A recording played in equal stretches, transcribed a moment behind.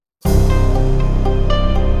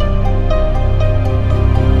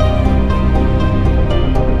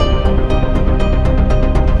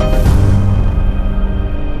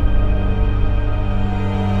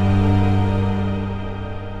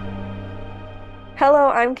Hello,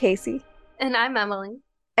 I'm Casey, And I'm Emily.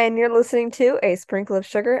 and you're listening to A Sprinkle of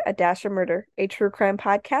Sugar, A Dash of Murder, a true crime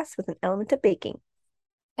podcast with an element of baking.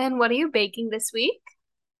 And what are you baking this week?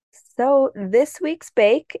 So, this week's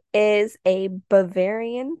bake is a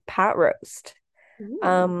Bavarian pot roast. Ooh.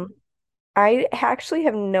 Um, I actually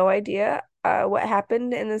have no idea what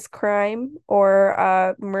happened in this crime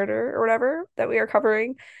or murder or whatever that we are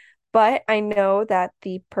covering, but I know that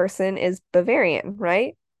the person is Bavarian,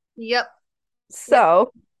 right? Yep. Yep.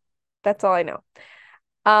 So, that's all I know.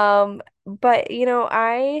 But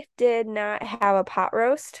I did not have a pot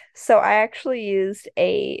roast, so I actually used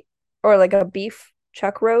or like a beef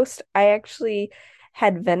chuck roast. I actually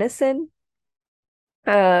had venison,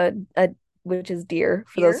 uh, a, which is deer,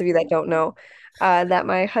 for those Here. of you that don't know, that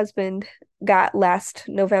my husband got last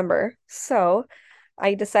November. So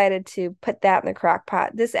I decided to put that in the crock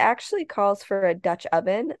pot. This actually calls for a Dutch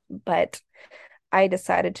oven, but I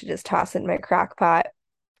decided to just toss it in my crock pot.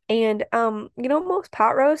 And most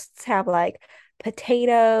pot roasts have like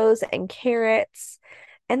potatoes and carrots,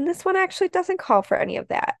 and this one actually doesn't call for any of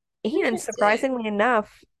that. And Interesting. surprisingly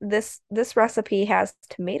enough, this recipe has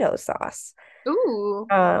tomato sauce, Ooh.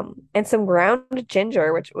 and some ground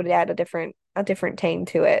ginger, which would add a different tang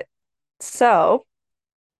to it. So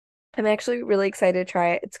I'm actually really excited to try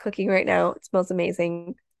it. It's cooking right now. It smells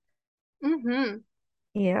amazing. Mm-hmm.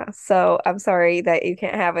 Yeah, so I'm sorry that you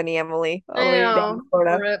can't have any, Emily, all I the way down in know.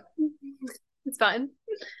 Florida. Rip. It's fine.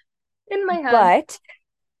 In my head. But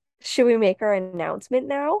should we make our announcement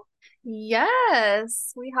now?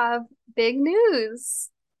 Yes, we have big news.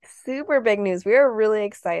 Super big news. We are really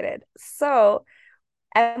excited. So,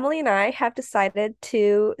 Emily and I have decided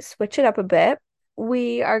to switch it up a bit.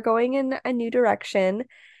 We are going in a new direction,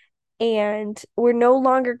 and we're no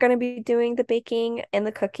longer going to be doing the baking and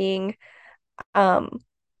the cooking. Um,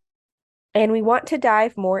 and we want to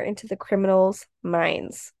dive more into the criminals'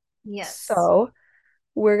 minds. Yes. So,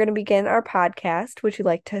 we're going to begin our podcast. Would you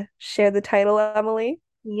like to share the title, Emily?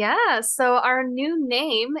 Yeah, so our new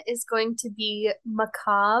name is going to be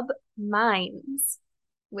Macabre Minds,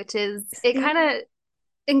 which is, it kind See?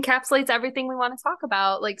 of encapsulates everything we want to talk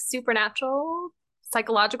about, like supernatural,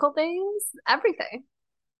 psychological things, everything.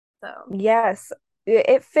 So, Yes,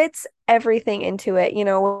 it fits everything into it,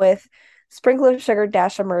 with sprinkle of sugar,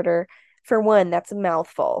 dash of murder. For one, that's a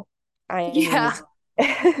mouthful. I yeah, mean,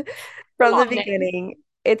 a from the long name. beginning,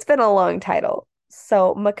 it's been a long title.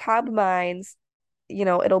 So, Macabre Minds,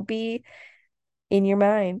 it'll be in your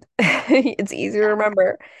mind. It's easy to Yeah.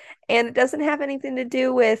 remember. And it doesn't have anything to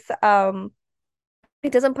do with,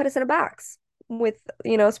 it doesn't put us in a box. With,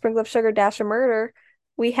 sprinkle of sugar, dash of murder,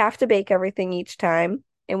 we have to bake everything each time,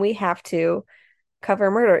 and we have to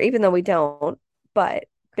cover murder, even though we don't, but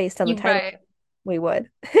based on the You're title, right. we would.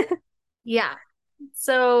 Yeah.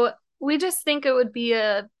 So we just think it would be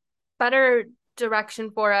a better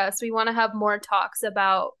direction for us. We want to have more talks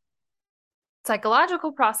about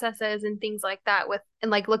psychological processes and things like that with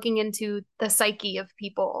and like looking into the psyche of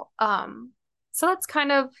people. So that's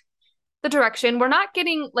kind of the direction. We're not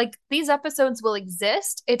getting like these episodes will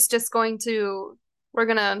exist. It's just going to we're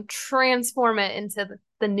gonna transform it into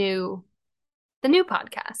the new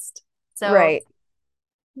podcast. So Right.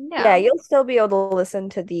 Yeah, yeah, you'll still be able to listen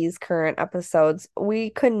to these current episodes.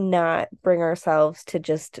 We could not bring ourselves to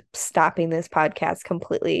just stopping this podcast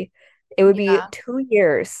completely. It would be yeah, 2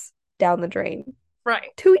 years down the drain. right.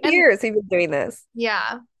 Two And years we've been doing this.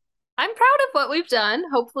 yeah, I'm proud of what we've done.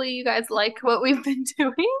 Hopefully you guys like what we've been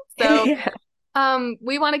doing. So Yeah.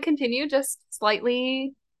 we want to continue just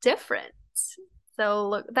slightly different. So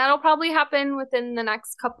look, that'll probably happen within the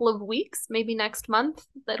next couple of weeks, maybe next month,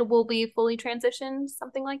 that will be fully transitioned,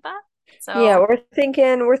 something like that. Yeah, So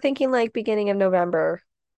we're thinking like beginning of November.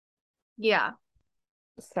 yeah.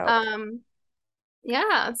 So, Um,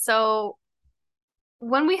 yeah. So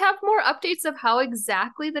when we have more updates of how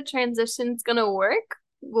exactly the transition's gonna work,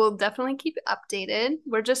 we'll definitely keep it updated.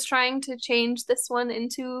 We're just trying to change this one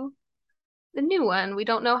into the new one. We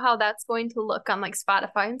don't know how that's going to look on like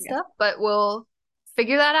Spotify and yeah. stuff, but we'll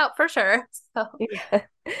figure that out for sure. So Yeah.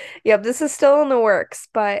 Yep, this is still in the works,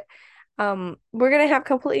 but we're gonna have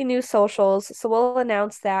completely new socials, so we'll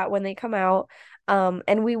announce that when they come out.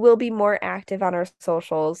 And we will be more active on our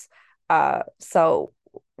socials. So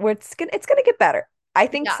it's gonna get better. I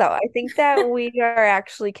think yeah. so. I think that we are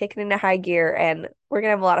actually kicking into high gear, and we're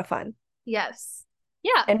gonna have a lot of fun. Yes.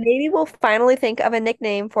 Yeah. And maybe we'll finally think of a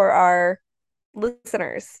nickname for our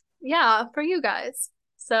listeners. Yeah, for you guys.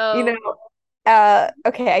 You So know,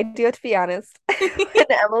 okay, I do have to be honest. When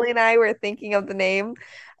Emily and I were thinking of the name,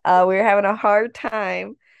 we were having a hard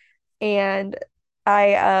time, and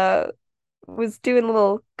I was doing a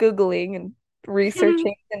little Googling and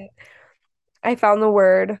researching and I found the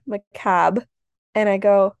word macabre and I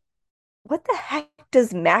go, what the heck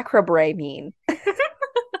does macabre mean?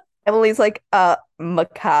 Emily's like,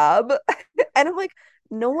 macabre. And I'm like,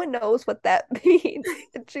 no one knows what that means.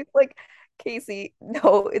 And she's like, Casey,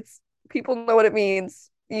 no, it's people know what it means.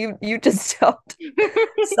 You just don't.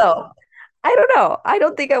 So I don't know. I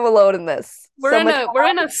don't think I'm alone in this. We're So in macabre, a we're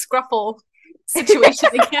in a scruffle situation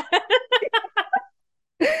again.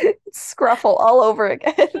 scruffle all over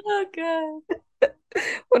again Oh god.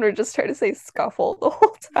 when we're just trying to say scuffle the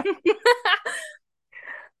whole time.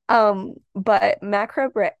 But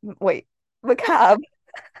macabre, wait, macabre,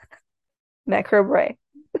 macabre.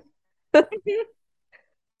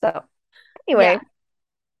 So Yeah. anyway,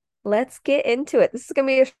 let's get into it. This is gonna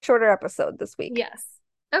be a shorter episode this week. Yes.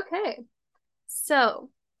 Okay. So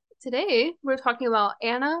today we're talking about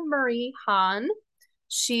Anna Marie Hahn.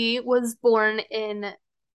 She was born in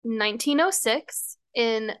 1906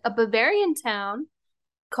 in a Bavarian town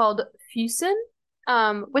called Füssen,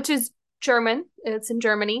 which is German. It's in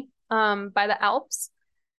Germany, by the Alps.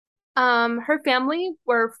 Her family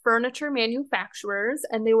were furniture manufacturers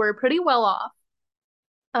and they were pretty well off.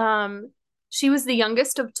 Um, she was the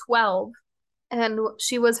youngest of 12 and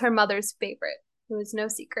she was her mother's favorite. It was no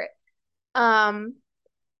secret. Um,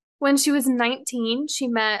 when she was 19, she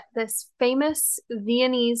met this famous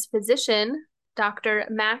Viennese physician, Dr.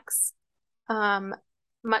 Max um,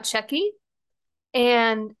 Matschecki.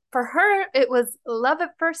 And for her, it was love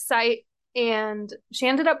at first sight. And she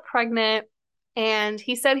ended up pregnant. And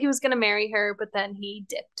he said he was going to marry her, but then he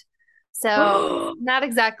dipped. So, not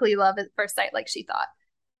exactly love at first sight like she thought.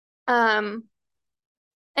 Um,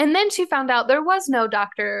 and then she found out there was no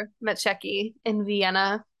Dr. Matschecki in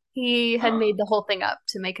Vienna. He had made the whole thing up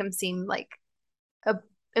to make him seem like a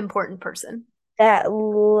important person. That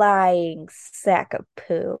lying sack of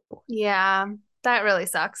poo. Yeah, that really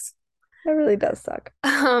sucks. That really does suck.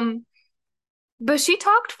 Um, but she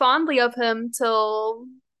talked fondly of him till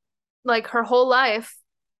like her whole life.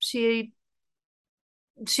 She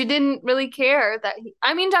she didn't really care that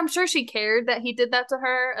I mean, I'm sure she cared that he did that to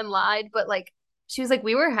her and lied, but like she was like,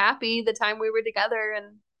 we were happy the time we were together,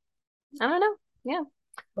 and I don't know. Yeah.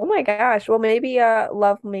 Oh my gosh. Well, maybe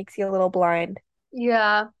love makes you a little blind.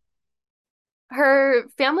 Yeah. Her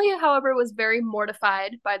family, however, was very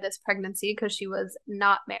mortified by this pregnancy because she was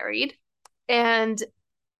not married. And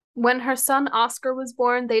when her son Oscar was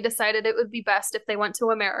born, they decided it would be best if they went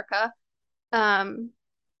to America, um,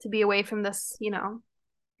 to be away from this,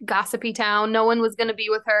 gossipy town. No one was going to be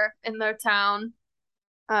with her in their town.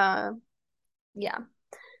 Uh, yeah.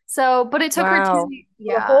 So, but it took her Wow. The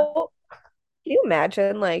yeah. whole, can you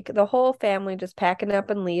imagine like the whole family just packing up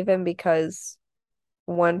and leaving because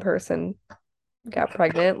one person got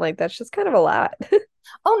pregnant? Like that's just kind of a lot.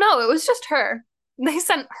 Oh no, it was just her. They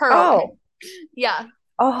sent her away. Oh. Yeah.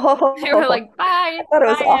 They were Oh. like, bye, I thought it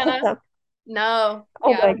was bye, all of Anna. them. No,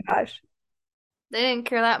 Oh yeah, my gosh. they didn't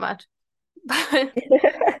care that much. But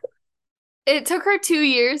it took her 2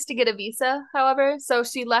 years to get a visa, however. So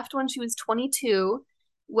she left when she was 22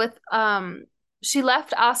 with she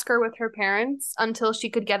left Oscar with her parents until she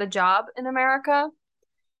could get a job in America.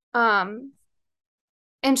 Um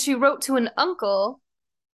and she wrote to an uncle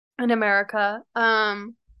in America,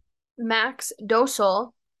 Max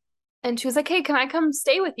Doschel, and she was like, "Hey, can I come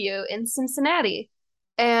stay with you in Cincinnati?"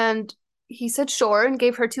 And he said sure and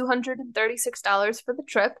gave her $236 for the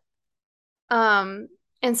trip. Um,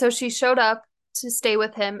 and so she showed up to stay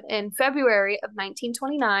with him in February of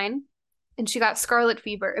 1929, and she got scarlet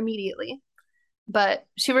fever immediately, but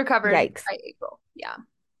she recovered Yikes. by April. Yeah.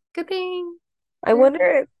 Good thing. I Good wonder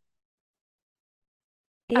thing. if,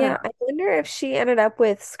 I don't yeah, I know. wonder if she ended up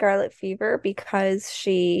with scarlet fever because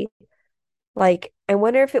she, like, I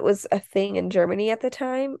wonder if it was a thing in Germany at the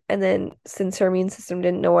time, and then since her immune system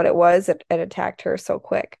didn't know what it was, it attacked her so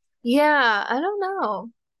quick. Yeah, I don't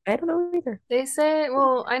know. I don't know either. They say,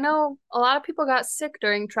 well, I know a lot of people got sick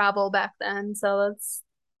during travel back then, so that's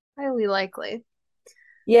highly likely.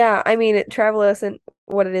 Yeah, I mean, travel isn't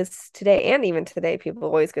what it is today, and even today, people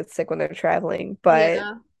always get sick when they're traveling, but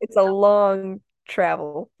Yeah. it's a long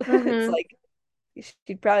travel. It's Mm-hmm. like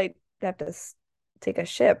she'd probably have to take a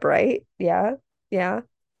ship, right? Yeah, yeah,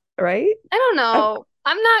 right? I don't I, know.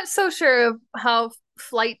 I'm not so sure of how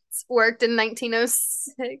flights worked in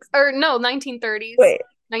 1906 or no, 1930s, wait,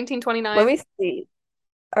 let 1929. me see.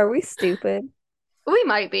 Are we stupid? We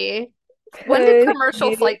might be. When did Could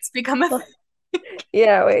commercial you? flights become a thing?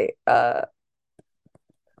 Yeah, wait.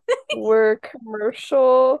 Were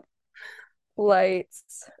commercial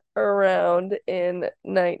flights around in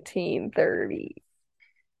 1930?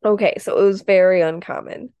 Okay, so it was very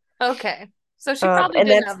uncommon. Okay. So she probably And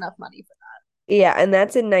didn't have that's enough money for yeah, and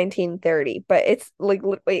that's in 1930. But it's like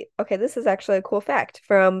wait, okay, this is actually a cool fact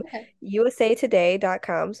from that. Okay.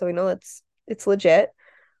 usatoday.com, so we know it's legit.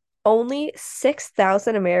 Only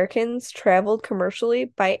 6,000 Americans traveled commercially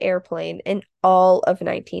by airplane in all of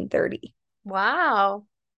 1930. Wow.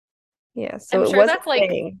 Yeah, so I'm it sure was that's a like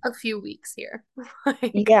thing. a few weeks here.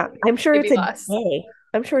 Like Yeah, I'm sure maybe it's a less. day.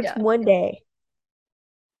 I'm sure it's Yeah. one day.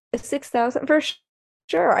 6,000 for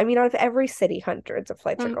sure. I mean, out of every city, hundreds of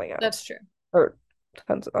flights are going out. That's true. Or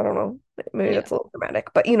tons, I don't know. Maybe Yeah. that's a little dramatic,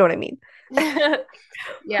 but you know what I mean.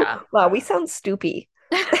 Yeah. Wow, we sound stoopy.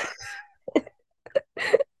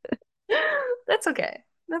 That's okay.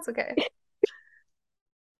 That's okay.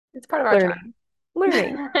 It's part of our Learning. charm.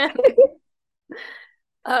 Learning.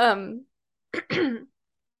 Um,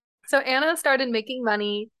 so Anna started making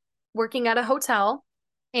money working at a hotel,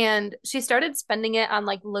 and she started spending it on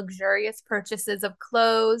like luxurious purchases of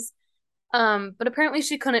clothes. But apparently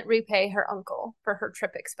she couldn't repay her uncle for her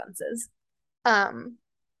trip expenses. Um,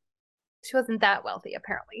 she wasn't that wealthy,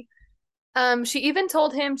 apparently. She even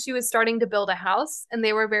told him she was starting to build a house, and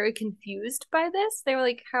they were very confused by this. They were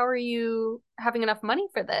like, "How are you having enough money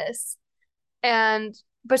for this?" And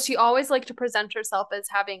but she always liked to present herself as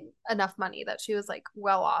having enough money that she was like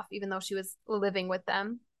well off, even though she was living with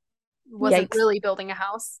them, wasn't Yikes. really building a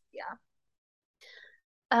house. Yeah.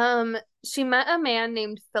 She met a man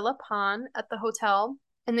named Philip Hahn at the hotel,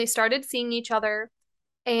 and they started seeing each other.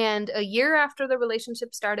 And a year after the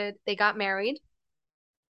relationship started, they got married.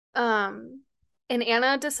 Um, and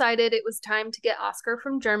Anna decided it was time to get Oscar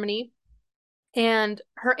from Germany. And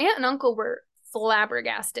her aunt and uncle were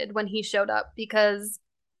flabbergasted when he showed up because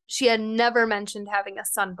she had never mentioned having a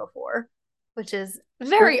son before, which is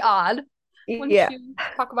very odd. Wouldn't Yeah, you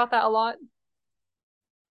talk about that a lot?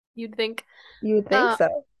 You'd think. you would think Um,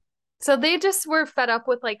 so. so they just were fed up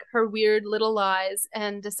with like her weird little lies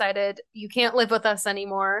and decided you can't live with us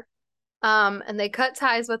anymore. And they cut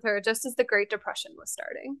ties with her just as the Great Depression was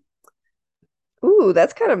starting. Ooh,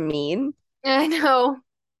 that's kind of mean. I know,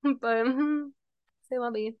 but say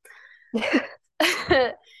la vie.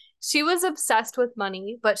 She was obsessed with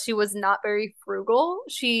money, but she was not very frugal.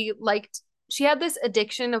 She had this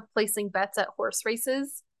addiction of placing bets at horse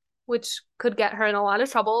races, which could get her in a lot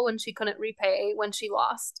of trouble when she couldn't repay when she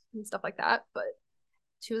lost and stuff like that. But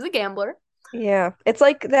she was a gambler. Yeah, it's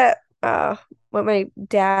like that. What my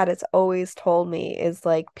dad has always told me is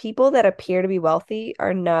like people that appear to be wealthy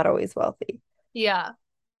are not always wealthy. Yeah,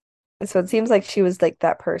 And so it seems like she was like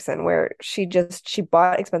that person where she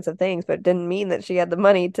bought expensive things, but it didn't mean that she had the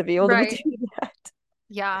money to be able to do right. that.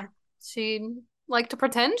 Yeah. She liked to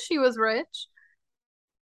pretend she was rich.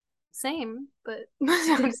 Same, but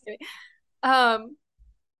I'm just kidding. Um,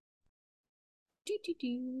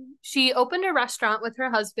 She opened a restaurant with her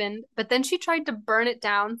husband, but then she tried to burn it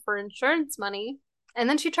down for insurance money, and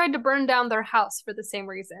then she tried to burn down their house for the same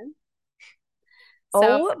reason.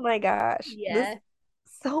 So, Oh my gosh. This yeah.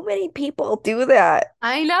 so many people do that,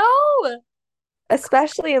 I know.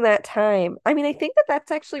 especially in that time. I mean, I think that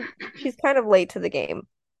that's actually she's kind of late to the game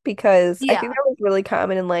because I think Yeah. that was really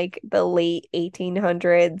common in like the late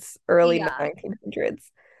 1800s, early Yeah.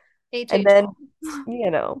 1900s. And HH then, Holmes.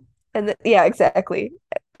 and then, yeah, exactly.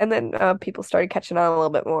 And then people started catching on a little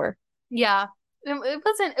bit more. Yeah. It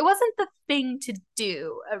wasn't the thing to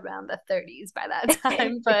do around the 30s by that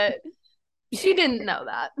time, but she didn't know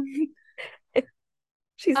that.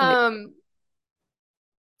 She's new. Um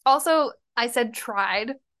Also, I said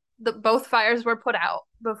tried. Both fires were put out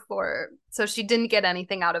before, so she didn't get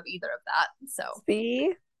anything out of either of that. So,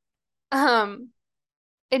 See? um,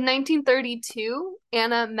 in 1932,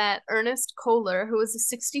 Anna met Ernest Kohler, who was a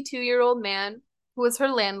 62-year-old man who was her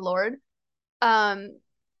landlord. Um,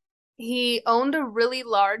 he owned a really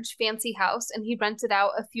large, fancy house, and he rented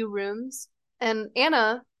out a few rooms. And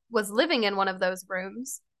Anna was living in one of those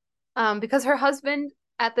rooms because her husband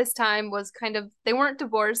at this time was kind of, they weren't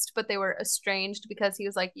divorced, but they were estranged because he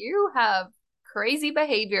was like, "You have crazy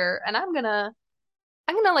behavior, and I'm gonna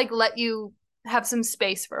like let you have some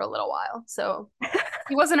space for a little while." So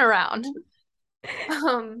he wasn't around.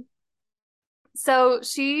 Um, so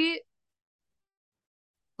she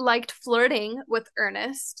liked flirting with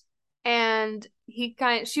Ernest, and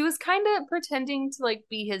she was kind of pretending to like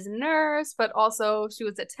be his nurse, but also she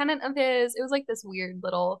was a tenant of his. It was like this weird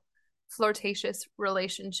little flirtatious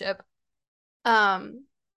relationship. Um,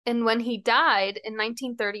 and when he died in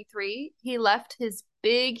 1933, he left his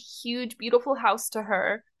big, huge, beautiful house to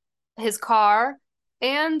her, his car,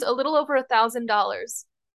 and a little over $1,000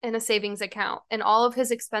 in a savings account, and all of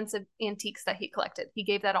his expensive antiques that he collected. He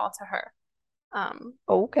gave that all to her. Um,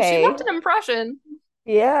 she Okay. left an impression.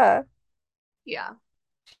 Yeah. Yeah.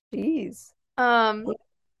 Jeez. Um,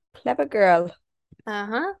 Clever girl.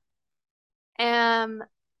 uh-huh. Um,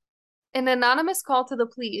 an anonymous call to the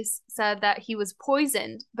police said that he was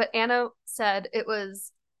poisoned, but Anna said it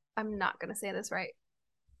was, I'm not gonna say this right,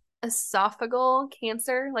 esophageal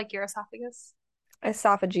cancer, like your esophagus.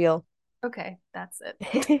 Esophageal. Okay, that's it.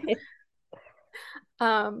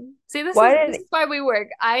 See, this Why is this did is why we work.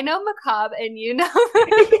 I know macabre and you know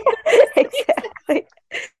exactly.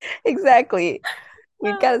 Exactly.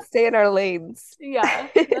 We've got to stay in our lanes. yeah,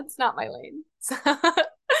 that's not my lane.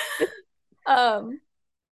 Um,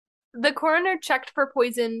 the coroner checked for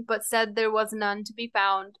poison, but said there was none to be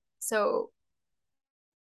found, so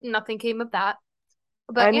nothing came of that.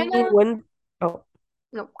 I But mean, Anna, when oh,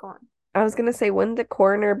 nope, go on. I was gonna say, wouldn't the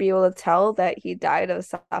coroner be able to tell that he died of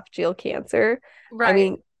esophageal cancer? I Right.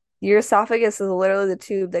 mean, your esophagus is literally the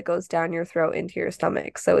tube that goes down your throat into your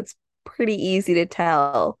stomach, so it's pretty easy to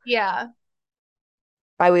tell, Yeah.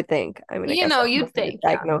 I would think. I mean, I You guess know, that's you'd one way to think,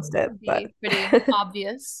 yeah, diagnose it, would but be pretty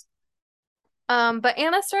obvious. But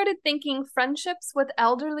Anna started thinking friendships with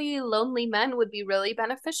elderly, lonely men would be really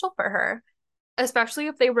beneficial for her, especially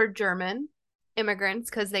if they were German immigrants,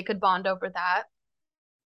 because they could bond over that.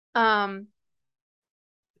 Um,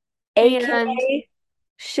 and AKA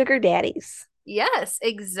sugar daddies. yes,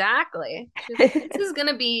 exactly. She was like,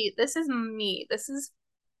 this is me. This is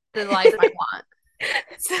the life I want.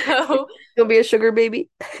 So, Gonna be a sugar baby.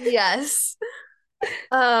 yes.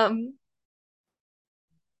 Um,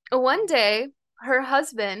 One day, her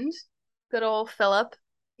husband, good old Philip,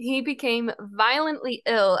 he became violently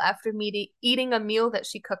ill after eating a meal that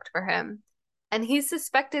she cooked for him. And he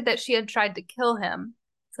suspected that she had tried to kill him.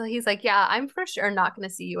 So he's like, yeah, I'm for sure not going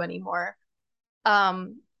to see you anymore.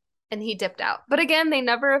 Um, and he dipped out. But again, they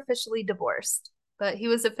never officially divorced. But he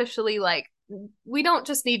was officially like, we don't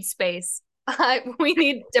just need space. We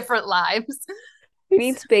need different lives. We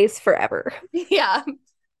need space forever. Yeah,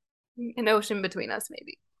 an ocean between us,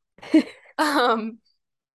 maybe. Um,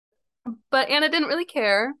 But Anna didn't really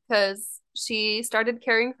care because she started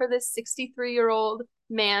caring for this 63-year-old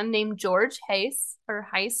man named George Heiss,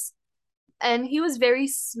 and he was very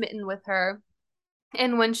smitten with her.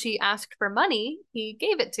 And when she asked for money, he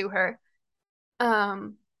gave it to her.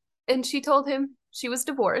 Um, and she told him she was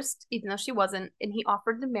divorced, even though she wasn't, and he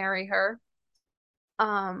offered to marry her.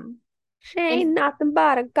 Um, She and ain't nothing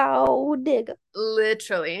but a gold digger.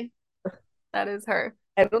 literally, that is her.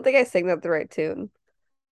 I don't think I sang that the right tune.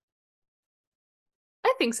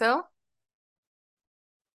 I think so.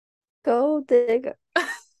 Gold digger.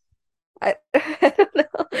 I don't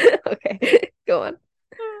know. Okay, go on.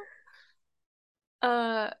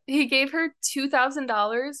 He gave her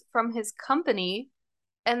 $2,000 from his company,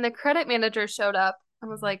 and the credit manager showed up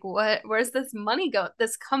and was like, "What? Where's this money go?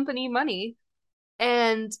 This company money?"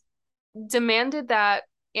 And demanded that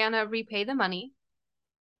Anna repay the money.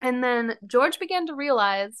 And then George began to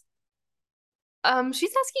realize,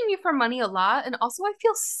 she's asking me for money a lot, and also I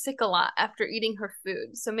feel sick a lot after eating her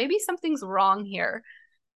food, so maybe something's wrong here.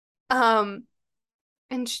 Um,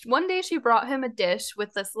 and one day she brought him a dish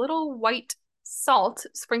with this little white salt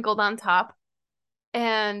sprinkled on top,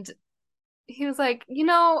 and he was like,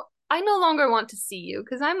 I no longer want to see you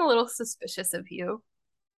because I'm a little suspicious of you,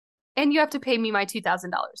 and you have to pay me my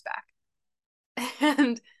 $2,000 back.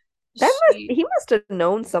 And she, He must have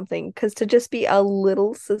known something because to just be a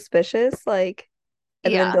little suspicious, like,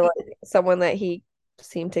 and then yeah, to like someone that he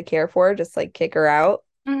seemed to care for, just like kick her out.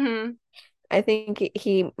 hmm I think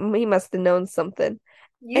he must have known something.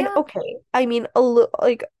 And yeah, okay, I mean a little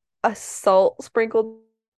like a salt sprinkled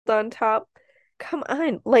on top. Come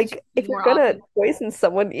on, it should like be if you're more gonna obvious. poison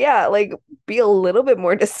someone, yeah, like be a little bit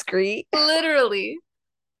more discreet. Literally.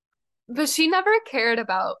 But she never cared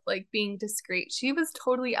about like being discreet. She was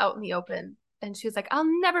totally out in the open, and she was like, "I'll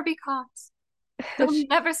never be caught. They'll She's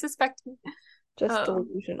never suspect me." just Um,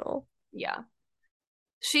 delusional. yeah.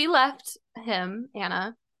 She left him,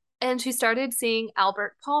 Anna, and she started seeing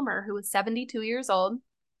Albert Palmer, who was 72 years old.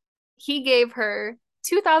 He gave her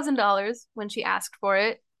 $2,000 when she asked for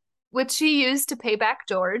it, which she used to pay back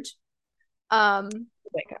George. Um, Oh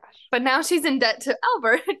my gosh. but now she's in debt to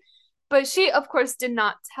Albert. But she, of course, did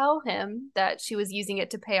not tell him that she was using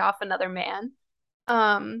it to pay off another man.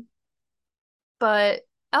 Um, but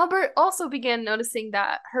Albert also began noticing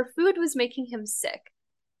that her food was making him sick.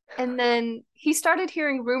 And then he started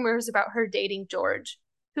hearing rumors about her dating George,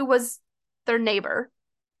 who was their neighbor.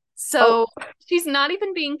 Oh, So she's not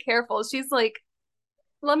even being careful. She's like,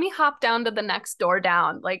 let me hop down to the next door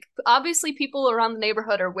down. Like, obviously, people around the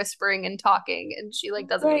neighborhood are whispering and talking, and she like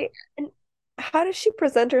doesn't even right. And how does she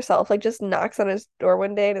present herself? Like just knocks on his door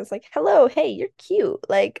one day and is like, "Hello, hey, you're cute."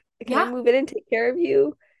 Like, Can I Yeah. move in and take care of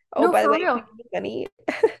you? Oh, No, by the for way, can real. you give me money?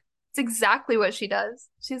 It's exactly what she does.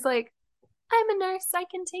 She's like, I'm a nurse. I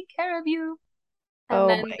can take care of you. And Oh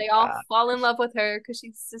then my they all God. fall in love with her because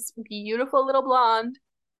she's this beautiful little blonde.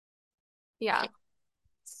 Yeah.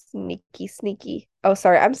 Sneaky, sneaky. Oh,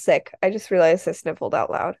 sorry, I'm sick. I just realized I sniffled out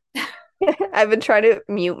loud. I've been trying to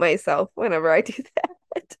mute myself whenever I do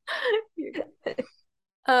that. You're good.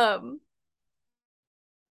 Um,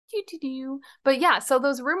 but yeah, so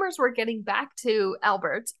those rumors were getting back to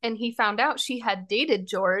Albert, and he found out she had dated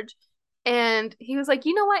George. And he was like,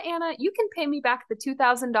 you know what, Anna, you can pay me back the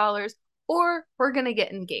 $2,000 or we're gonna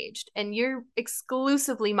get engaged and you're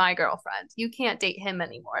exclusively my girlfriend. You can't date him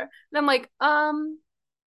anymore. And I'm like,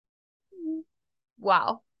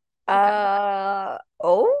 wow. Okay.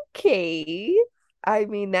 Okay. I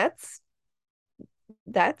mean,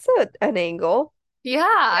 that's an angle. Yeah,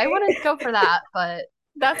 I wouldn't go for that, but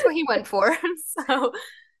that's what he went for. So,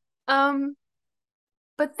 um,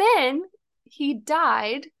 but then he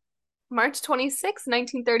died March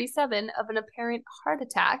 26, 1937, of an apparent heart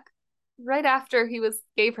attack right after he was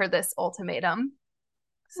gave her this ultimatum.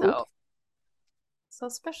 Oops. So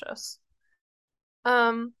suspicious.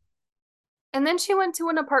 Um, and then she went to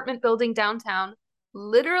an apartment building downtown,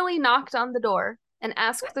 literally knocked on the door, and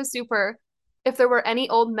asked the super if there were any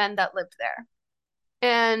old men that lived there.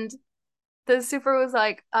 And the super was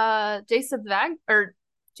like,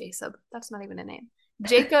 Jacob, that's not even a name.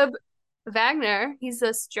 Jacob Wagner, he's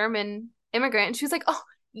this German immigrant. And she was like, oh,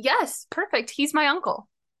 yes, perfect. He's my uncle.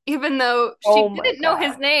 Even though Oh she my didn't know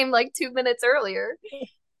his God. name like 2 minutes earlier.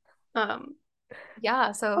 Um,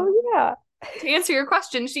 yeah, so Oh yeah. to answer your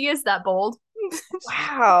question, she is that bold. She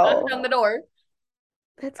knocked Wow. on the door.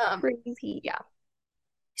 That's Um, crazy. yeah.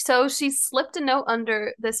 So she slipped a note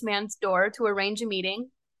under this man's door to arrange a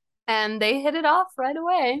meeting, and they hit it off right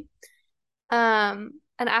away.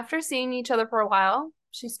 And after seeing each other for a while,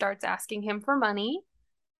 she starts asking him for money.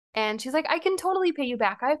 And she's like, I can totally pay you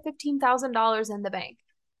back. I have $15,000 in the bank.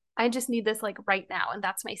 I just need this like right now. And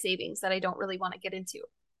that's my savings that I don't really want to get into.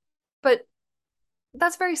 But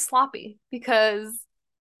that's very sloppy because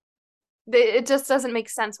it just doesn't make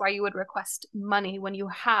sense why you would request money when you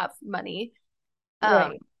have money.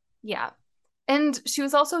 Um, Right. yeah. And she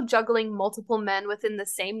was also juggling multiple men within the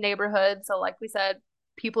same neighborhood. So, like we said,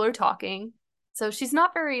 people are talking. So she's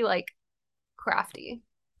not very like crafty,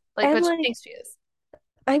 like, And but she like, thinks she is.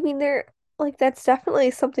 I mean, that's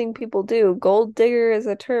definitely something people do. Gold digger is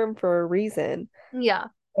a term for a reason. Yeah.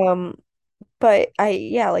 Um, but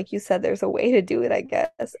yeah, like you said, there's a way to do it, I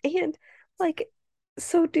guess. And like,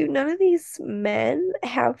 so do none of these men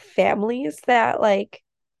have families that like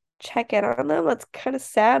check in on them? That's kind of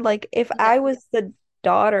sad. Like, if Yeah. I was the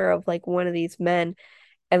daughter of like one of these men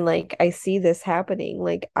and like I see this happening,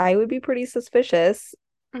 like I would be pretty suspicious.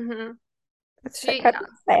 Hmm. That's She, kind yeah, of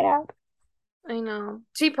sad. I know.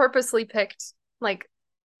 She purposely picked like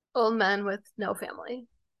old men with no family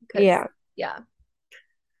because, Yeah. yeah.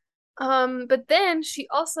 But then she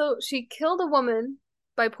killed a woman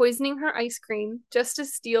by poisoning her ice cream just to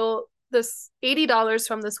steal this $80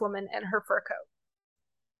 from this woman and her fur coat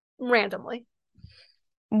randomly.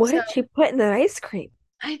 What So did she put in the ice cream?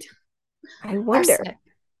 I I wonder. arsenic.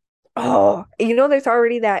 Oh, there's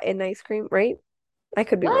already that in ice cream, right? I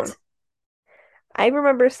could be wrong. What? I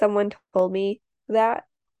remember someone told me that,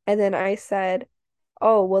 and then I said,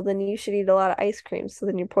 "Oh, well, then you should eat a lot of ice cream, so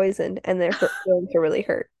then you're poisoned, and their feelings are really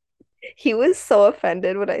hurt." He was so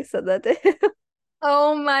offended when I said that to him.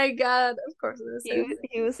 Oh my God. Of course it is him.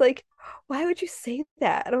 He was like, "Why would you say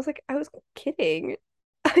that?" And I was like, "I was kidding."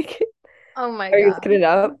 Like, Oh my are you God. looking it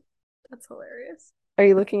up? That's hilarious. Are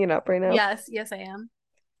you looking it up right now? Yes, yes, I am.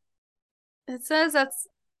 It says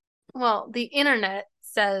well, the internet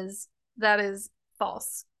says that is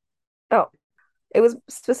false. Oh, it was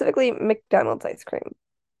specifically McDonald's ice cream.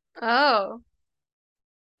 Oh,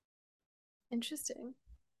 interesting.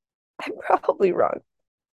 I'm probably wrong.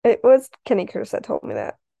 It was Kenny Cruz that told me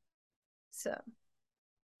that. So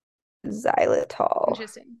Xylitol.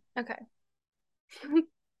 interesting. Okay.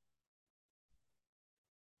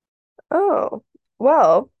 Oh,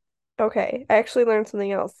 well, okay. I actually learned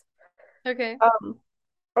something else. Okay. Um,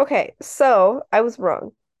 okay, so I was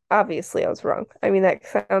wrong. Obviously, I was wrong. I mean, that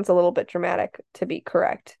sounds a little bit dramatic to be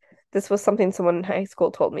correct. This was something someone in high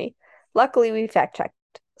school told me. Luckily, we fact checked.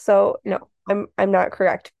 So, Yeah. no, I'm not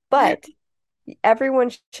correct. But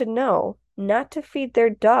everyone should know not to feed their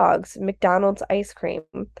dogs McDonald's ice cream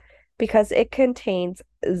because it contains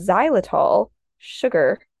xylitol,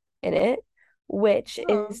 sugar in it, which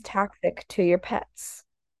Oh, is toxic to your pets.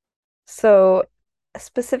 So,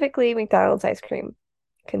 specifically, McDonald's ice cream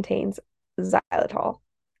contains xylitol.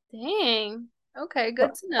 Okay,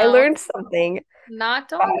 good to I know. learned something,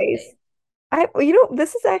 Not all guys. day.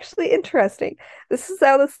 This is actually interesting. This is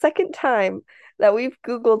now the second time that we've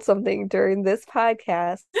Googled something during this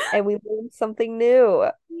podcast and we learned something new.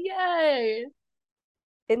 Yay.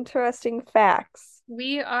 Interesting facts.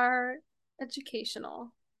 We are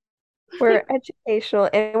educational. We're educational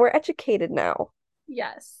and we're educated now.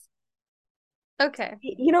 Yes. Okay.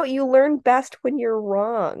 You learn best when you're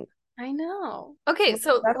wrong. I know. You Okay, learn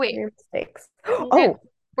so best from wait. your mistakes. Okay, Oh,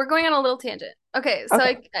 we're going on a little tangent. Okay, so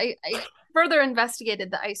okay. I further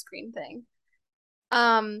investigated the ice cream thing.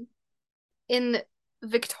 Um, in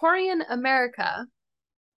Victorian America,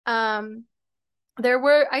 um, there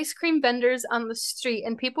were ice cream vendors on the street,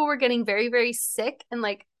 and people were getting very, very sick, and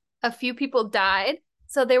like a few people died.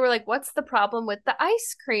 So they were like, "What's the problem with the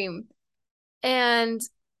ice cream?" And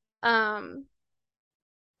um,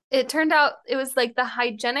 it turned out it was like the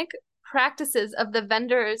hygienic practices of the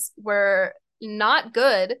vendors were not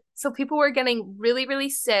good. So people were getting really, really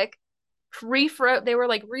sick. They were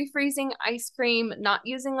like refreezing ice cream, not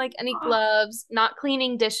using like any gloves, not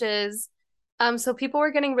cleaning dishes. So people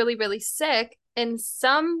were getting really, really sick. And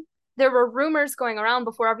there were rumors going around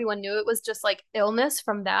before everyone knew it was just like illness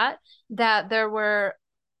from that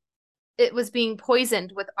it was being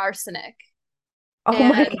poisoned with arsenic. Oh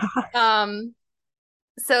my And gosh. um,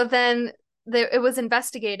 so then it was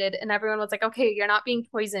investigated, and everyone was like, okay, you're not being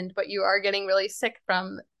poisoned, but you are getting really sick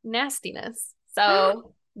from nastiness.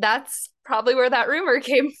 So that's probably where that rumor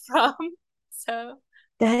came from. So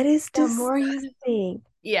That is the more you know. disgusting.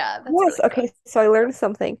 Yeah, that's Yes, really gross. okay, so I learned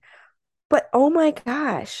something. But oh my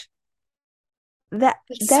gosh, that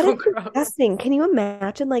It's that is so gross. disgusting. Can you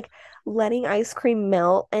imagine like letting ice cream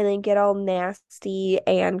melt and then get all nasty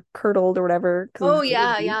and curdled or whatever because Oh it's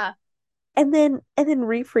yeah, gooey, yeah. and then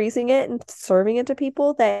refreezing it and serving it to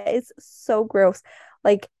people? That is so gross.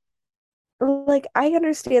 Like like I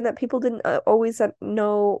understand that people didn't always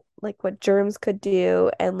know like what germs could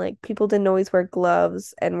do and like people didn't always wear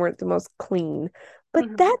gloves and weren't the most clean. But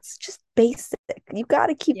Hmm. that's just basic. You got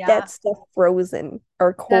to keep that Yeah, stuff frozen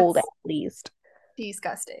or cold at that's least.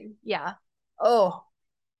 disgusting. Yeah. Oh,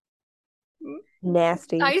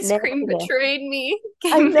 Nasty, ice nasty, cream nasty. betrayed me,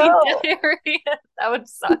 I gave me know. diarrhea. That would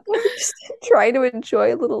suck. Just try to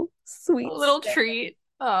enjoy a little A sweet little snack. treat.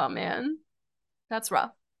 Oh man, that's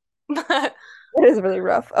rough. It is really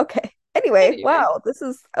rough. Okay. Anyway, Anyway, wow, this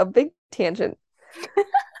is a big tangent.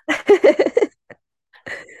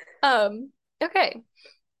 um, okay.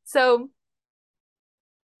 So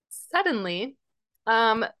suddenly,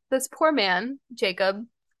 this poor man, Jacob,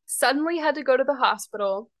 suddenly had to go to the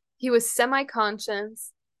hospital. He was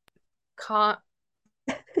semi-conscious, con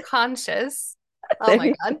conscious. Oh There my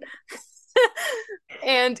you God.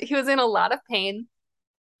 And he was in a lot of pain.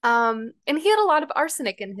 And he had a lot of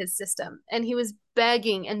arsenic in his system, and he was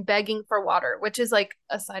begging and begging for water, which is like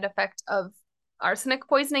a side effect of arsenic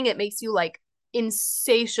poisoning. It makes you like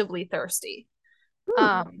insatiably thirsty. go.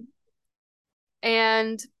 Um,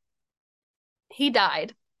 and he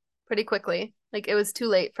died pretty quickly. Like it was too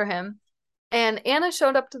late for him. And Anna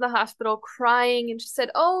showed up to the hospital crying, and she said,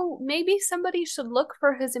 "Oh, maybe somebody should look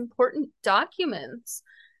for his important documents."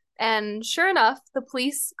 And sure enough, the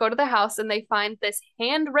police go to the house and they find this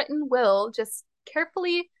handwritten will just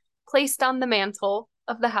carefully placed on the mantle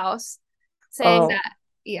of the house, saying Oh, that,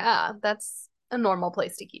 yeah, that's a normal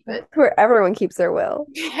place to keep it. that's where everyone keeps their will.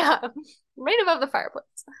 Yeah, right above the fireplace.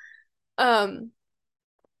 Um,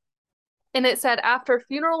 and it said after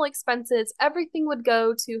funeral expenses, everything would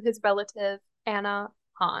go to his relative, Anna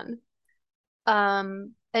Hahn.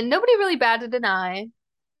 And nobody really batted an eye.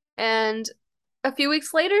 And a few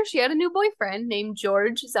weeks later, she had a new boyfriend named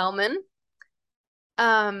George Zellman.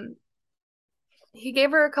 Um, he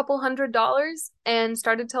gave her a couple $100 and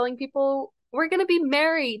started telling people, we're going to be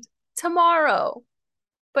married tomorrow.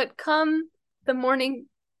 But come the morning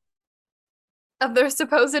of their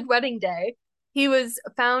supposed wedding day, he was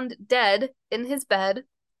found dead in his bed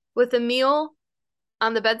with a meal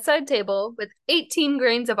on the bedside table with 18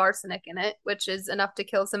 grains of arsenic in it, which is enough to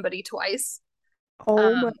kill somebody twice.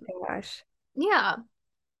 Oh my Um, gosh. yeah.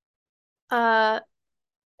 Uh,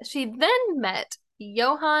 she then met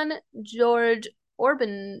Johann George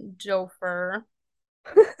Orbenjofer,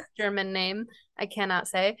 German name I cannot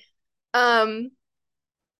say. Um,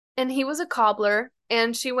 and he was a cobbler,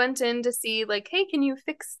 and she went in to see, like, hey, can you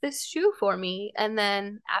fix this shoe for me? And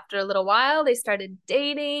then after a little while, they started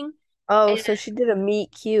dating. Oh, And so she did a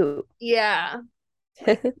meet cute. yeah,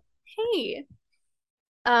 like, hey.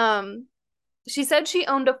 Um, she said she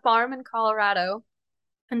owned a farm in Colorado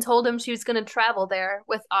and told him she was going to travel there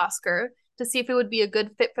with Oscar to see if it would be a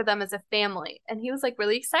good fit for them as a family. And he was like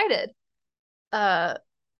really excited. Uh,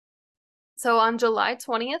 so on July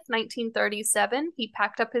 20th, 1937, he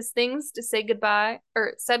packed up his things to say goodbye,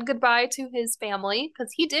 or said goodbye to his family,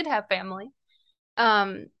 because he did have family,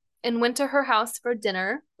 um, and went to her house for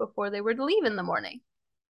dinner before they were to leave in the morning.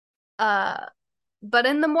 Uh, but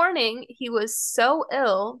in the morning, he was so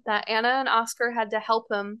ill that Anna and Oscar had to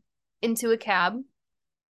help him into a cab.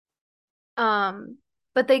 Um,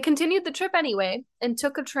 but they continued the trip anyway and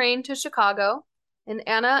took a train to Chicago. And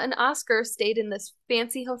Anna and Oscar stayed in this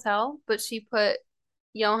fancy hotel, but she put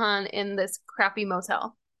Johann in this crappy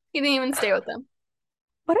motel. He didn't even stay with them.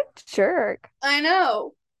 What a jerk. I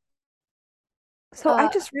know. So I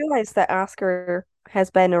just realized that Oscar has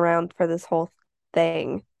been around for this whole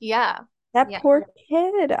thing. Yeah. That Yeah. poor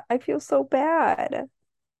kid. I feel so bad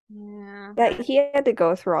Yeah. that he had to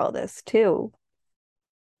go through all this too.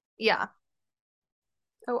 Yeah.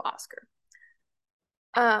 Oh, Oscar.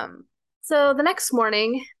 Um, so the next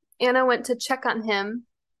morning, Anna went to check on him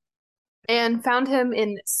and found him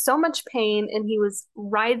in so much pain, and he was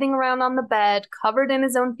writhing around on the bed, covered in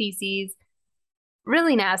his own feces,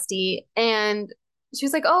 really nasty. And she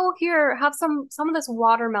was like, "Oh, here, have some of this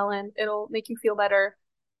watermelon. It'll make you feel better."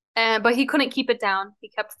 And but he couldn't keep it down. He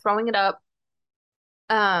kept throwing it up.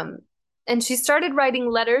 Um, and she started writing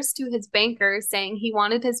letters to his banker saying he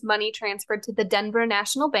wanted his money transferred to the Denver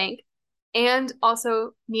National Bank and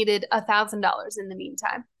also needed $1,000 in the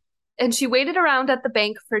meantime. And she waited around at the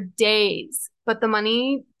bank for days, but the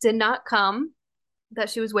money did not come that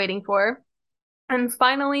she was waiting for. And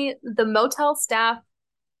finally, the motel staff,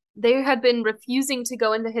 they had been refusing to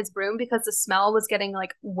go into his room because the smell was getting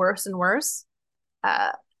like worse and worse.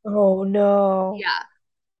 Uh, Oh no. yeah,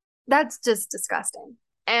 that's just disgusting.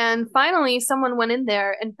 And finally, someone went in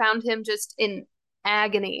there and found him just in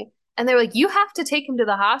agony. And they were like, "You have to take him to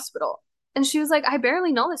the hospital." And she was like, "I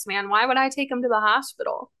barely know this man. Why would I take him to the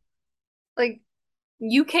hospital? Like,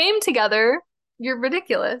 you came together. You're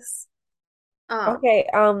ridiculous." Um, Okay,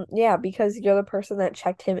 yeah, because you're the person that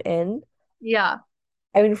checked him in. yeah,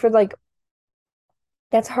 I mean, for like,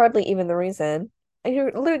 that's hardly even the reason. And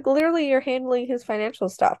you're literally you're handling his financial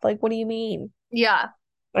stuff. Like, what do you mean? yeah.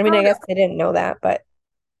 I mean, For I real. guess I didn't know that, but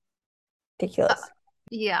Uh, ridiculous.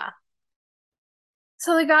 yeah.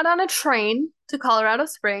 So they got on a train to Colorado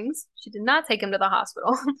Springs. She did not take him to the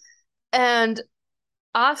hospital. And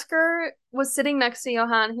Oscar was sitting next to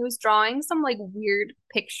Johann, who was drawing some like weird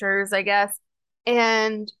pictures, I guess.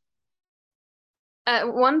 And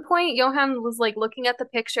at one point, Johann was like looking at the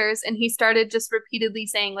pictures and he started just repeatedly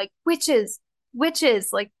saying, like, witches, witches.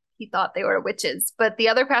 Like he thought they were witches. But the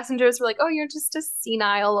other passengers were like, "Oh, you're just a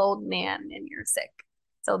senile old man and you're sick."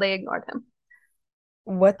 So they ignored him.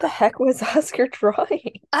 What the heck was Oscar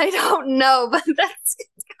drawing? I don't know, but that's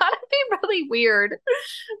it's gotta be really weird.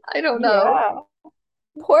 I don't know. Yeah.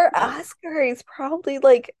 Poor Oscar. He's probably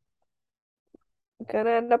like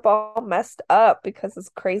gonna end up all messed up because his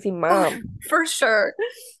crazy mom. For sure.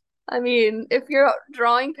 I mean, if you're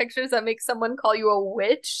drawing pictures that make someone call you a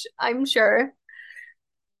witch, I'm sure.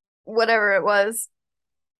 Whatever it was.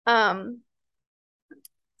 Um,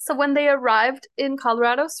 so when they arrived in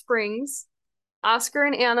Colorado Springs, Oscar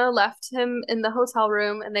and Anna left him in the hotel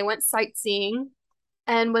room and they went sightseeing.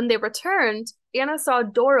 And when they returned, Anna saw a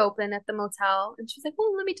door open at the motel and she's like,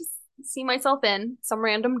 "Well, let me just see myself in, some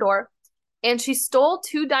random door." And she stole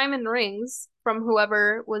two diamond rings from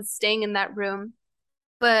whoever was staying in that room.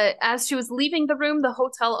 But as she was leaving the room, the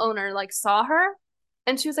hotel owner like saw her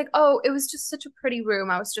and she was like, "Oh, it was just such a pretty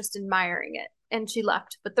room. I was just admiring it." And she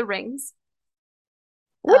left with the rings.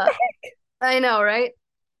 What Uh, the heck? I know, right?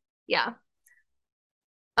 Yeah.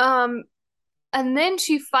 Um, and then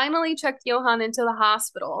she finally checked Johann into the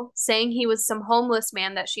hospital, saying he was some homeless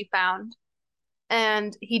man that she found,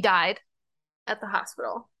 and he died at the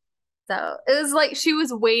hospital. So it was like she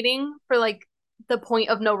was waiting for like the point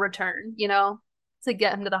of no return, to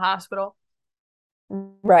get him to the hospital,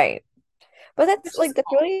 Right. But that's which is like that's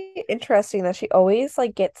cool. really interesting that she always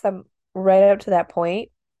like gets them right up to that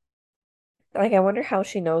point. Like I wonder how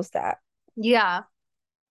she knows that. Yeah,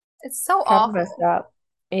 it's so Kind of messed awful. up.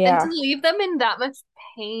 And to Yeah. leave them in that much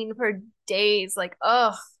pain for days, like,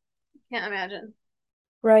 ugh, can't imagine.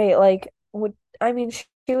 Right. Like would I mean she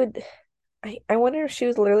would I wonder if she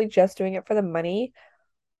was literally just doing it for the money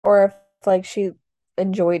or if like she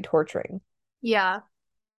enjoyed torturing. Yeah,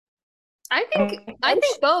 I think I I feel like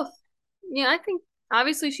think both. Yeah, I think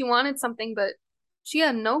obviously she wanted something, but she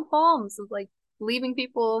had no qualms of like leaving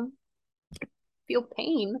people feel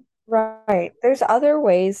pain. right. There's other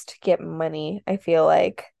ways to get money, I feel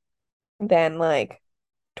like, than like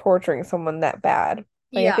torturing someone that bad.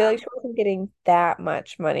 Like I feel Yeah, like she wasn't getting that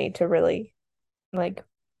much money to really like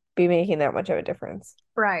be making that much of a difference.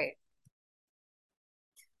 Right.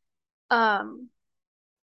 Um,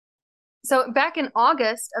 so back in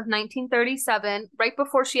August of 1937, right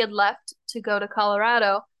before she had left to go to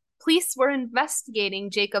Colorado, police were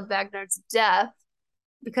investigating Jacob Wagner's death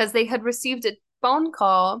because they had received a phone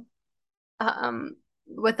call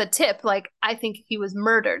with a tip, like, I think he was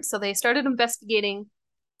murdered. So they started investigating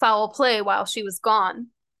foul play while she was gone.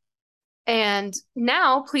 And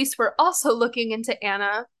now police were also looking into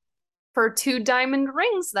Anna for two diamond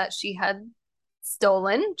rings that she had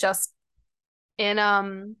stolen just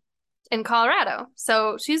in Colorado.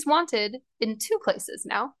 So she's wanted in two places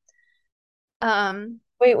now. Um,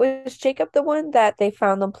 Wait, was Jacob the one that they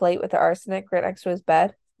found the plate with the arsenic right next to his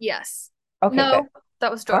bed? yes. Okay, good. No,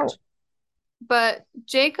 that was Oh, George. But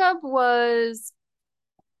Jacob was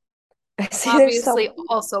I see there's so obviously many.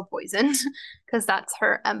 also poisoned because that's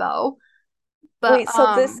her MO. But Wait,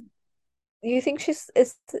 so this, do you think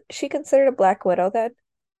is she considered a Black Widow then?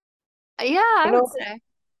 yeah, You I would know, say.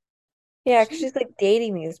 yeah, 'cause She, she's like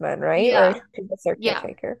dating these men, right? Or yeah, is she just their yeah.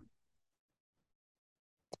 caretaker?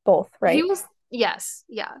 Both, He right? was, yes,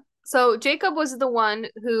 yeah. So Jacob was the one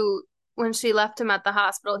who, when she left him at the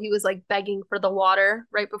hospital, he was like begging for the water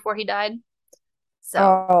right before he died. So,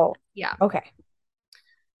 Oh, yeah. okay.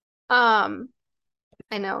 Um,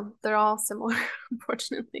 I know they're all similar,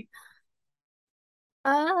 unfortunately.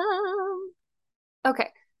 Um, okay.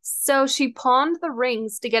 So she pawned the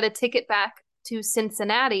rings to get a ticket back to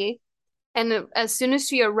Cincinnati, and as soon as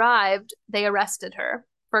she arrived, they arrested her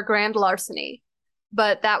for grand larceny.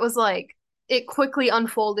 But that was like it quickly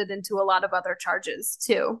unfolded into a lot of other charges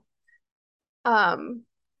too. Um,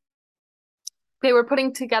 they were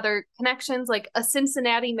putting together connections like a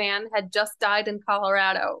Cincinnati man had just died in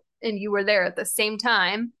Colorado and you were there at the same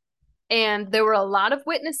time. And there were a lot of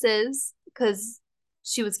witnesses because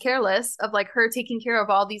she was careless of like her taking care of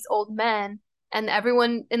all these old men. And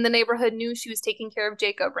everyone in the neighborhood knew she was taking care of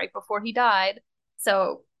Jacob right before he died.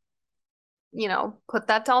 So, put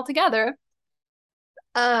that all together.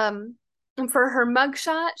 And for her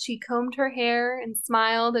mugshot, she combed her hair and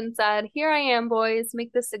smiled and said, "Here I am, boys.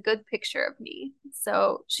 Make this a good picture of me."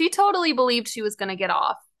 So she totally believed she was going to get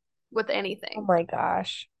off with Oh anything. my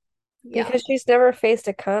gosh. Yeah, Because she's never faced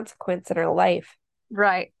a consequence in her life.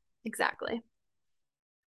 right. Exactly.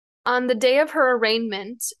 On the day of her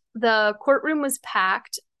arraignment, the courtroom was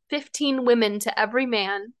packed, 15 women to every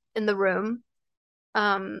man in the room.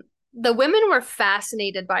 Um, the women were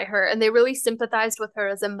fascinated by her and they really sympathized with her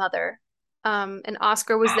as a mother. And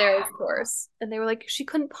Oscar was there, of course. And they were like, she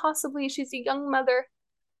couldn't possibly, she's a young mother.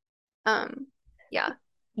 Um, yeah.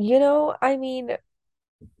 I mean,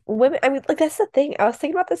 women, I mean, like that's the thing. I was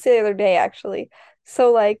thinking about this the other day, actually.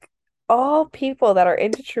 So, like, all people that are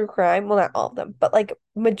into true crime, well, not all of them, but like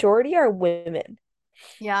majority are women.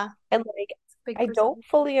 Yeah. And like, Big I don't percentage.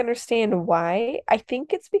 fully understand why. I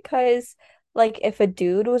think it's because, like, if a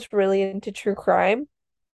dude was really into true crime,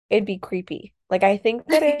 it'd be creepy. Like, I think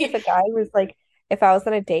that if a guy was like, if I was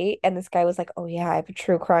on a date and this guy was like, oh yeah, I have a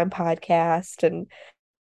true crime podcast, and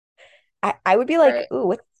I would be like, Right.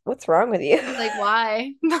 ooh, what's wrong with you? Like,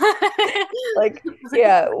 why? Like,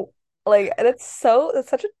 yeah, like that's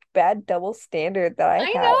such a bad double standard that I I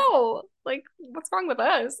have. know. Like, what's wrong with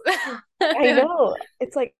us? I know.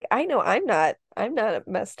 It's like I know I'm not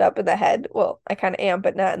messed up in the head. Well, I kind of am,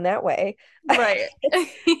 but not in that way. Right.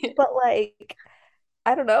 But like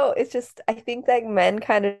I don't know, it's just I think that men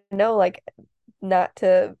kind of know like not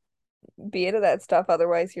to be into that stuff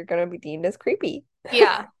otherwise you're gonna be deemed as creepy.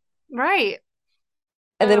 Yeah. Right.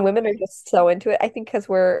 And Um, then women are just so into it. I think because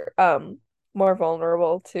we're more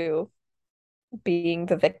vulnerable to being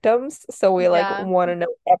the victims. So we like yeah. want to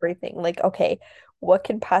know everything. Like, okay, what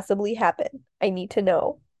can possibly happen? I need to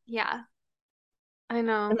know. Yeah. I And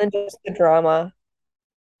know. then just the drama,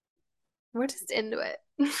 We're just into it.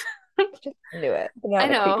 just do it, but not I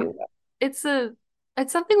in a creepy know. way. It's a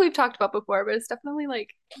it's something we've talked about before, but it's definitely like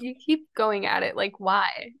you keep going at it. Like,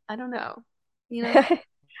 why? I don't know. You know?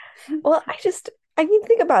 Well, I mean,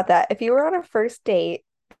 think about that. If you were on a first date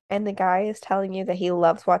and the guy is telling you that he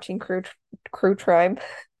loves watching true crime,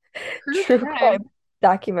 True true crime. crime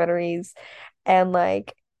documentaries, and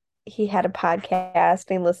like he had a podcast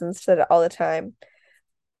and he listens to it all the time,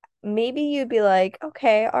 maybe you'd be like,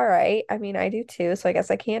 okay, all right. I mean, I do too, so I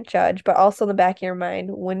guess I can't judge. But also in the back of your mind,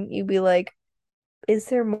 wouldn't you be like, is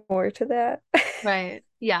there more to that? Right.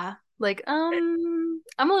 Yeah. Like, I'm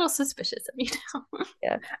a little suspicious of you now.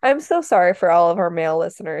 Yeah. I'm so sorry for all of our male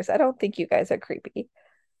listeners. I don't think you guys are creepy.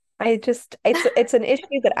 It's an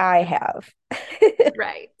issue that I have.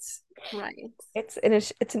 Right. Right. It's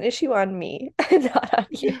an issue on me, not on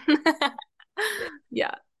you.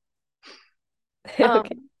 Yeah. Okay. Um,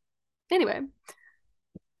 anyway,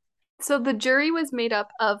 so the jury was made up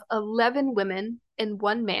of 11 women and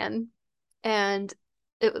one man, and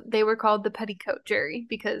they were called the petticoat jury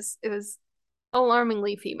because it was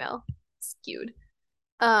alarmingly female skewed.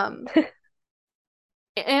 Um,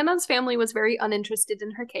 Anna's family was very uninterested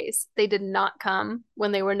in her case. They did not come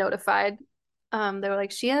when they were notified. They were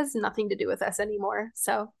like, she has nothing to do with us anymore.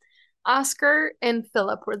 So Oscar and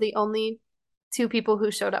Philip were the only two people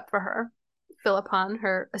who showed up for her. Philip Hahn,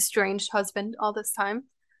 her estranged husband, all this time.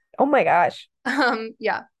 Oh my gosh.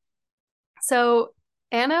 Yeah. So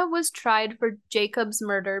Anna was tried for Jacob's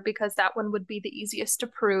murder because that one would be the easiest to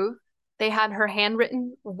prove. They had her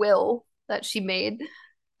handwritten will that she made.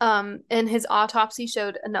 And his autopsy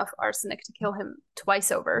showed enough arsenic to kill him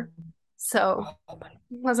twice over. So Oh my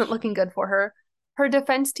wasn't gosh. looking good for her. Her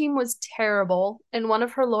defense team was terrible, and one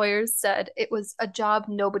of her lawyers said it was a job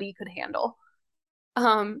nobody could handle.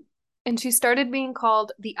 Um, and she started being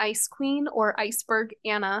called the Ice Queen or Iceberg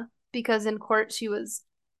Anna because in court she was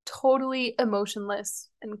totally emotionless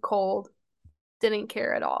and cold, didn't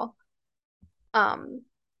care at all. Um,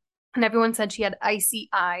 and everyone said she had icy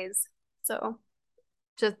eyes. So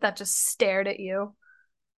just stared at you.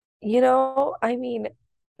 I mean,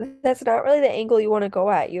 that's not really the angle you want to go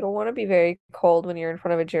at. You don't want to be very cold when you're in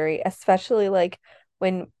front of a jury, especially like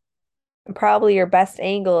when probably your best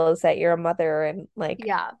angle is that you're a mother and like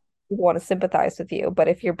Yeah, people want to sympathize with you. But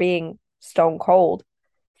if you're being stone cold,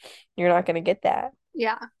 you're not going to get that.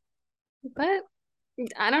 yeah. But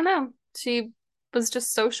I don't know. She was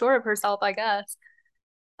just so sure of herself, I guess.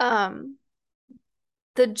 Um,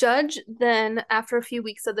 the judge then, after a few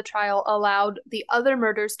weeks of the trial, allowed the other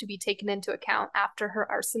murders to be taken into account after her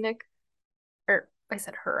arsenic, or I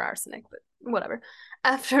said her arsenic, but whatever,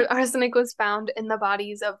 after arsenic was found in the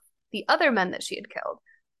bodies of the other men that she had killed.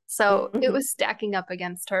 So it Hmm. was stacking up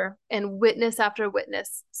against her, and witness after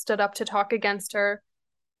witness stood up to talk against her.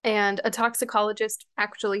 And a toxicologist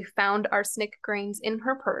actually found arsenic grains in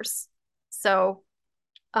her purse. So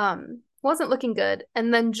wasn't looking good.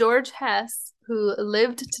 And then George Hess, who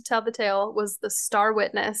lived to tell the tale, was the star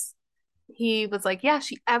witness. He was like, yeah,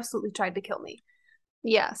 she absolutely tried to kill me.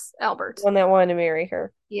 Yes, Albert. One that wanted to marry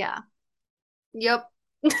her. Yeah. Yep.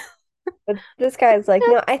 But this guy's like,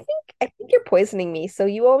 no, I think you're poisoning me, so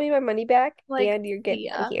you owe me my money back Like, and you're getting see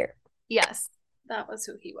out of ya. here. Yes, that was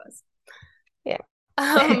who he was. Yeah.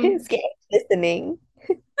 Um, Scared listening.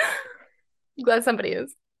 glad somebody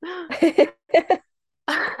is.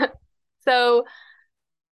 So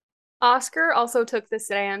Oscar also took the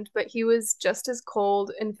stand, but he was just as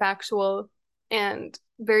cold and factual and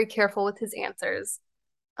very careful with his answers.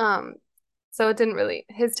 Um, so it didn't really,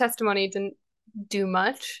 his testimony didn't do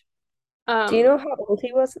much. Do you know Um, how old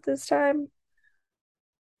he was at this time?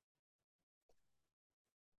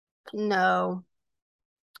 no.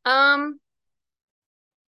 Um,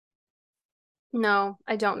 no,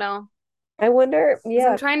 I don't know. I wonder, Because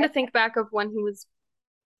I'm yeah, trying to think back of when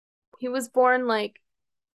he was born like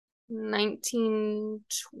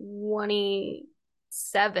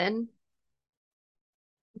 1927.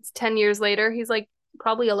 It's 10 years later. He's like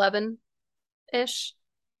probably 11-ish.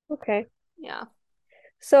 okay. Yeah.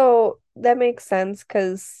 So that makes sense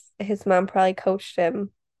because his mom probably coached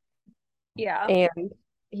him Yeah. and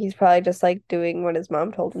he's probably just like doing what his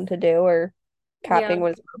mom told him to do or Yeah, copying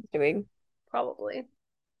what his mom's doing. probably.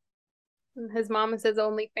 And his mom is his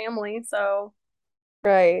only family, so,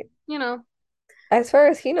 Right. you know, As far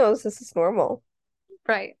as he knows, this is normal.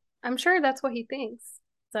 right. I'm sure that's what he thinks.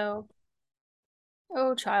 So,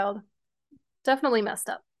 oh, child. Definitely messed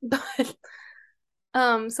up. But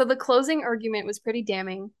so the closing argument was pretty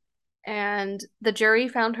damning, and the jury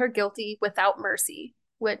found her guilty without mercy,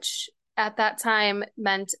 which at that time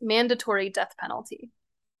meant mandatory death penalty.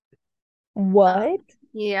 What?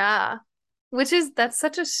 Yeah, which is that's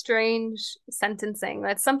such a strange sentencing.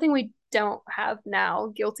 That's something we don't have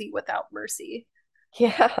now, guilty without mercy.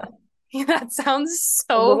 Yeah, That sounds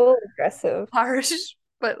a so little aggressive. harsh,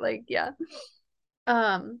 but like, yeah.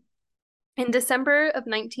 Um, in December of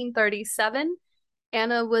 1937,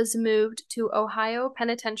 Anna was moved to Ohio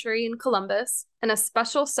Penitentiary in Columbus, and a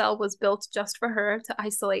special cell was built just for her to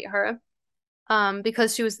isolate her,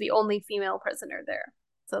 because she was the only female prisoner there.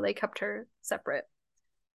 So they kept her separate.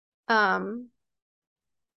 Um,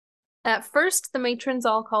 at first, the matrons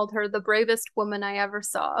all called her the bravest woman I ever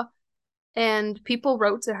saw, and people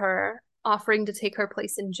wrote to her offering to take her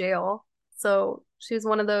place in jail. So she was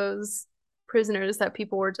one of those prisoners that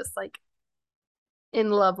people were just like in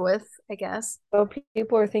love with, I guess. So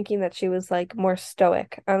people are thinking that she was like more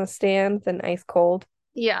stoic on a stand than ice cold.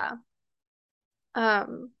 Yeah.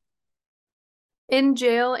 Um, In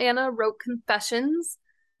jail, Anna wrote confessions,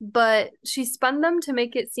 but she spun them to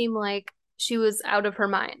make it seem like she was out of her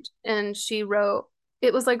mind. And she wrote,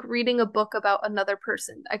 it was like reading a book about another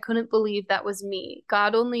person. I couldn't believe that was me.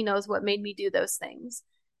 God only knows what made me do those things.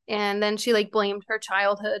 And then she like blamed her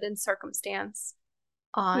childhood and circumstance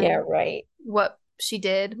Yeah, on right. what she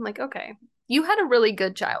did. I'm like, okay, you had a really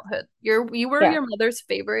good childhood. You were Yeah. your mother's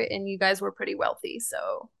favorite and you guys were pretty wealthy,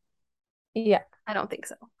 so Yeah. I don't think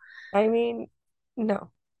so. I mean,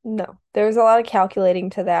 no, no. There was a lot of calculating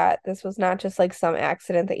to that. This was not just like some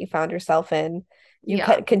accident that you found yourself in. You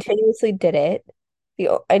Yeah, continuously did it.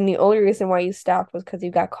 And the only reason why you stopped was because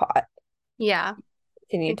you got caught. yeah,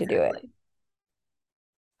 Continued to do it. exactly.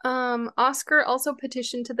 Oscar also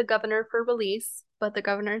petitioned to the governor for release, but the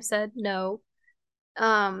governor said no.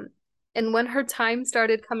 Um, and when her time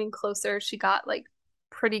started coming closer, she got like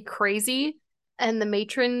pretty crazy, and the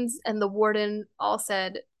matrons and the warden all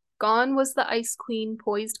said, "Gone was the Ice Queen,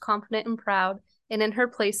 poised, confident, and proud, and in her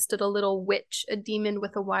place stood a little witch, a demon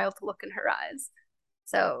with a wild look in her eyes."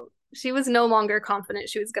 So she was no longer confident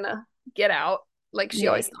she was gonna get out like she Yeah.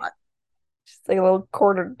 always thought. Just like a little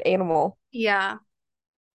quartered animal. Yeah.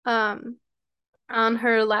 Um, On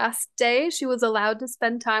her last day, she was allowed to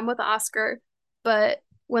spend time with Oscar, but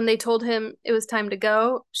when they told him it was time to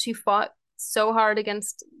go, she fought so hard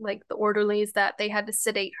against like the orderlies that they had to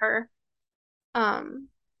sedate her. Um,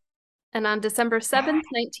 and on December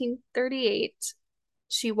 7th, 1938,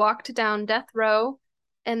 she walked down death row,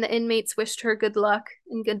 and the inmates wished her good luck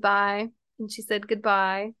and goodbye. And she said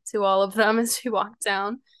goodbye to all of them as she walked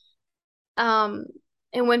down. Um,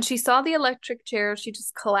 and when she saw the electric chair, she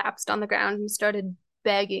just collapsed on the ground and started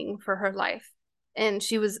begging for her life. And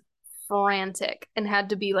she was frantic and had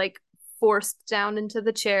to be like forced down into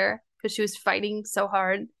the chair because she was fighting so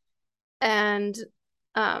hard. And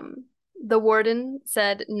um, the warden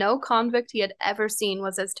said no convict he had ever seen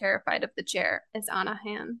was as terrified of the chair as Anna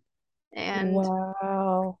Hahn. And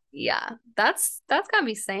Wow. yeah, that's gotta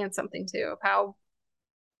be saying something too of how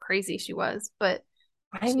crazy she was. But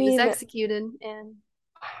I she was mean, executed, and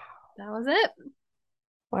that was it.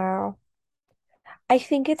 wow. I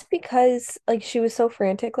think it's because like she was so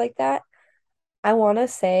frantic like that. I want to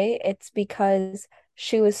say it's because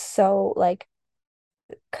she was so like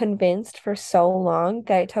convinced for so long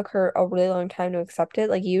that it took her a really long time to accept it.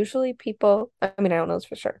 Like usually people, I mean, I don't know this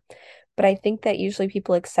for sure, but I think that usually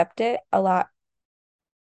people accept it a lot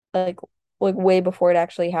like way before it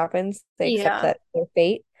actually happens. They accept Yeah. that their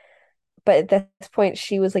fate. But at this point,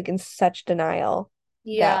 she was like in such denial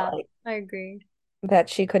that Yeah, like I agree. that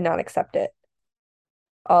she could not accept it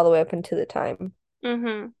all the way up until the time.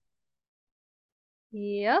 Mm-hmm.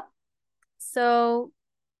 Yep. So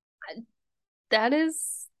that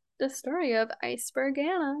is the story of Iceberg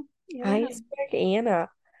Anna. Yeah. Iceberg Anna.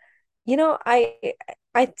 You know,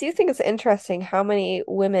 I do think it's interesting how many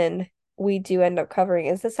women we do end up covering.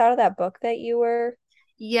 Is this out of that book that you were?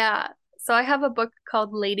 Yeah. So I have a book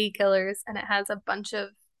called Lady Killers, and it has a bunch of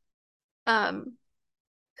um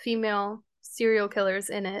female serial killers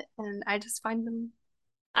in it, and I just find them,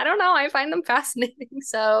 I don't know, I find them fascinating.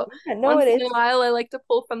 So Yeah, no, once it in a is. while I like to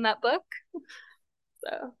pull from that book.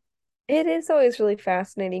 So It is always really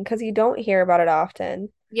fascinating because you don't hear about it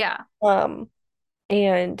often. yeah. Um,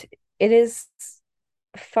 and it is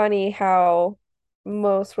funny how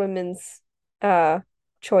most women's uh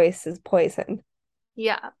choice is poison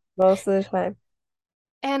Yeah. most of the time.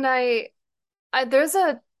 And I there's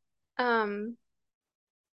a um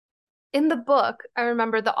in the book, I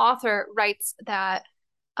remember the author writes that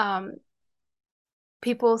um,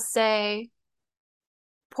 people say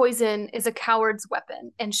poison is a coward's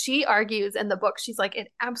weapon. And she argues in the book, she's like,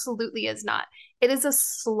 it absolutely is not. It is a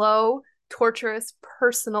slow, torturous,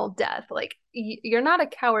 personal death. Like, you're not a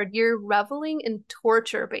coward. You're reveling in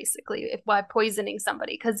torture, basically, if by poisoning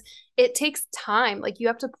somebody, because it takes time. Like, you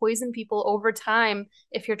have to poison people over time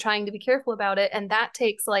if you're trying to be careful about it. And that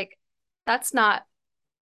takes, like, that's not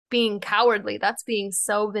being cowardly. That's being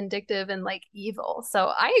so vindictive and like evil. So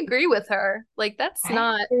I agree with her. Like that's I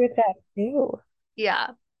not, agree with that too. yeah,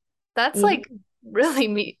 that's Yeah, like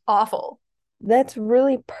really awful. that's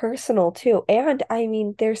really personal too. And I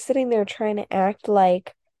mean, they're sitting there trying to act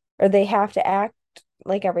like, or they have to act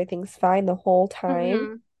like everything's fine the whole time.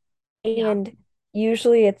 Hmm. Yeah, And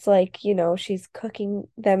usually it's like, she's cooking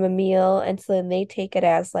them a meal. And so then they take it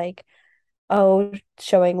as like, oh,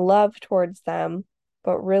 showing love towards them.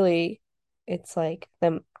 But really, it's like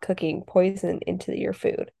them cooking poison into your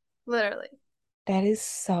food. literally. That is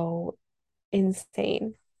so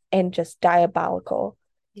insane and just diabolical.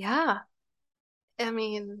 Yeah. I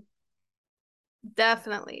mean,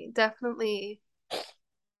 definitely, definitely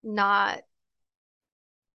not.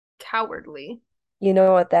 cowardly. You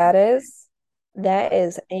know what that is? That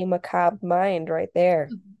is a macabre mind right there.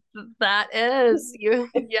 That is you.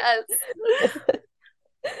 Yes.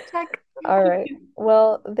 Check. All right.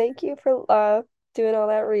 Well, thank you for doing all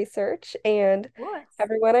that research. And What?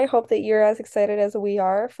 everyone, I hope that you're as excited as we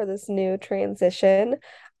are for this new transition.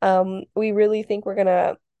 We really think we're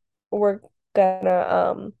gonna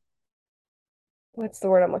what's the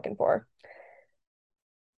word I'm looking for?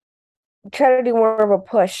 Try to do more of a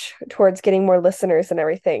push towards getting more listeners and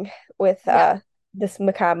everything with Yeah. this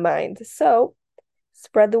macabre mind. So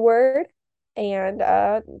spread the word and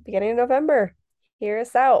beginning of November, hear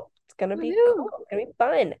us out. It's gonna be cool. Woohoo. It's gonna be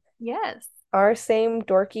fun. Yes. Our same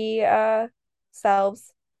dorky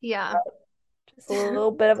selves, Yeah. just a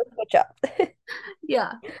little bit of a switch up.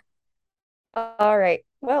 Yeah. All right.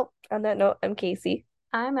 Well, on that note, I'm Casey,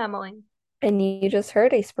 I'm Emily. and you just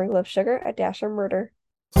heard a sprinkle of sugar, a dash of murder.